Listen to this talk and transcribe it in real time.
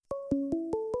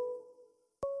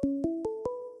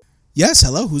Yes,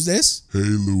 hello, who's this? Hey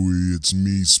Louie, it's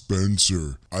me,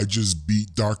 Spenser. I just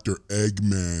beat Dr.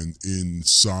 Eggman in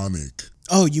Sonic.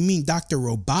 Oh, you mean Dr.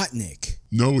 Robotnik.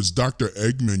 No, it's Dr.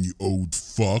 Eggman, you old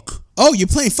fuck. Oh, you're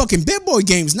playing fucking big boy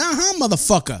games now, huh,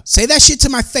 motherfucker? Say that shit to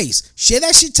my face. Say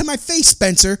that shit to my face,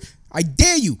 Spenser. I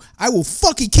dare you. I will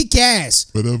fucking kick your ass.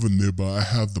 Whatever, Nibba, I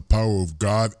have the power of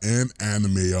God and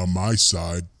anime on my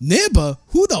side. Nibba?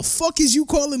 Who the fuck is you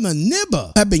calling a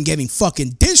nibba? I've been getting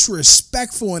fucking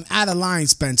disrespectful and out of line,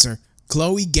 Spenser.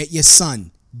 Chloe, get your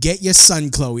son. Get your son,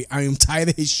 Chloe. I am tired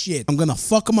of his shit. I'm gonna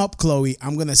fuck him up, Chloe.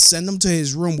 I'm gonna send him to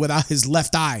his room without his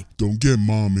left eye. Don't get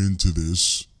mom into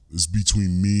this. It's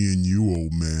between me and you,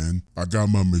 old man. I got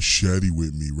my machete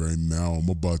with me right now. I'm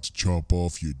about to chop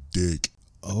off your dick.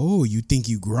 Oh, you think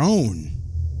you grown?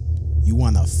 You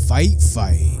wanna fight?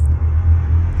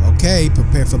 Okay,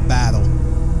 prepare for battle.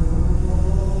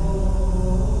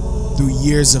 Through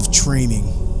years of training,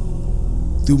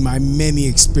 through my many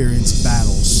experienced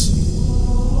battles,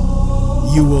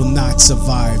 you will not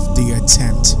survive the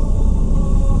attempt.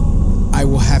 I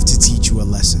will have to teach you a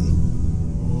lesson.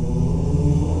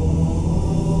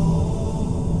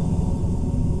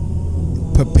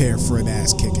 Prepare for an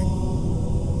ass kicking.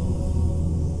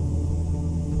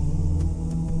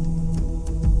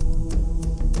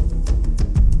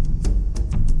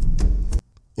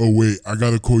 Oh wait, I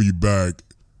gotta call you back.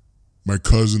 My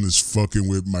cousin is fucking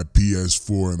with my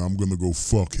PS4 and I'm gonna go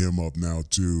fuck him up now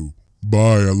too.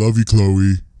 Bye, I love you,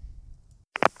 Chloe.